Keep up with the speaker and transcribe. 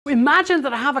imagine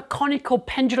that I have a conical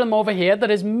pendulum over here that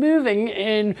is moving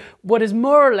in what is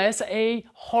more or less a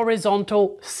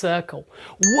horizontal circle.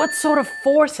 What sort of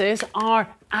forces are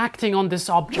acting on this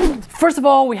object? First of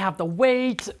all, we have the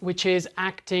weight, which is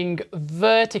acting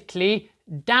vertically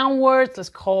downwards. Let's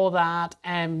call that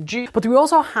mg. But we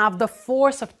also have the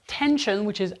force of tension,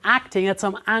 which is acting at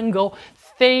some angle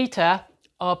theta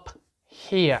up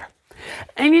here.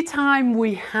 Anytime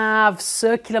we have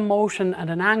circular motion at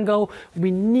an angle,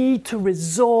 we need to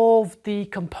resolve the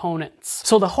components.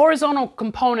 So the horizontal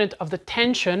component of the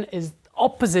tension is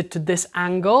opposite to this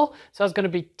angle. So it's going to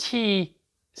be T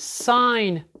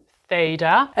sine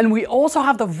theta. And we also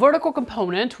have the vertical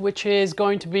component, which is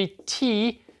going to be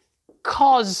T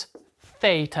cos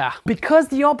theta. Because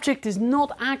the object is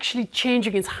not actually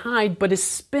changing its height but is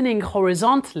spinning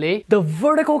horizontally, the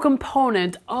vertical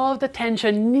component of the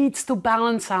tension needs to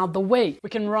balance out the weight. We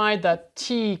can write that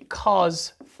T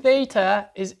cos theta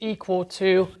is equal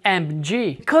to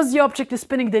mg. Because the object is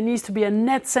spinning, there needs to be a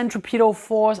net centripetal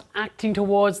force acting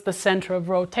towards the center of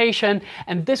rotation,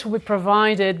 and this will be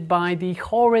provided by the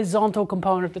horizontal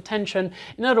component of the tension.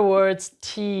 In other words,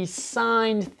 T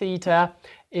sine theta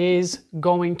is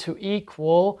going to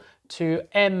equal to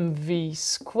mv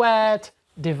squared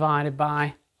divided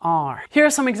by r. Here are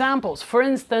some examples. For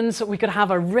instance, we could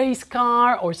have a race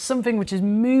car or something which is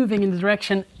moving in the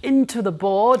direction into the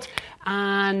board,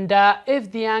 and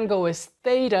if the angle is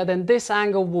theta, then this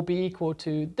angle will be equal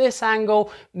to this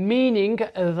angle, meaning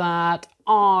that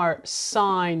r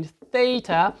sine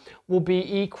theta will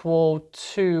be equal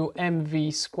to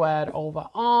mv squared over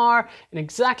r in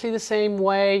exactly the same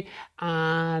way,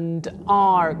 and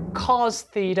r cos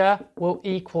theta will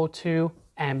equal to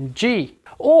mg.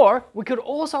 Or we could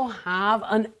also have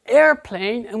an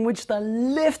airplane in which the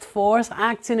lift force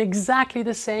acts in exactly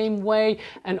the same way,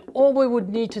 and all we would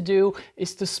need to do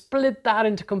is to split that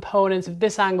into components. If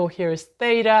this angle here is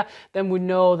theta, then we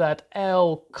know that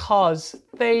L cos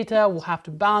theta will have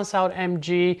to balance out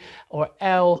mg, or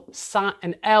L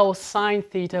sine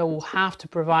theta will have to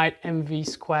provide mv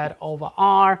squared over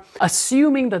r,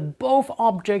 assuming that both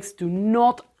objects do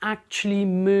not actually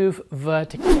move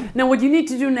vertically. Now what you need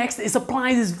to do next is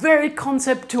apply this very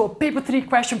concept to a paper 3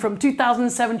 question from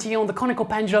 2017 on the conical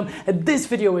pendulum, and this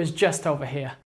video is just over here.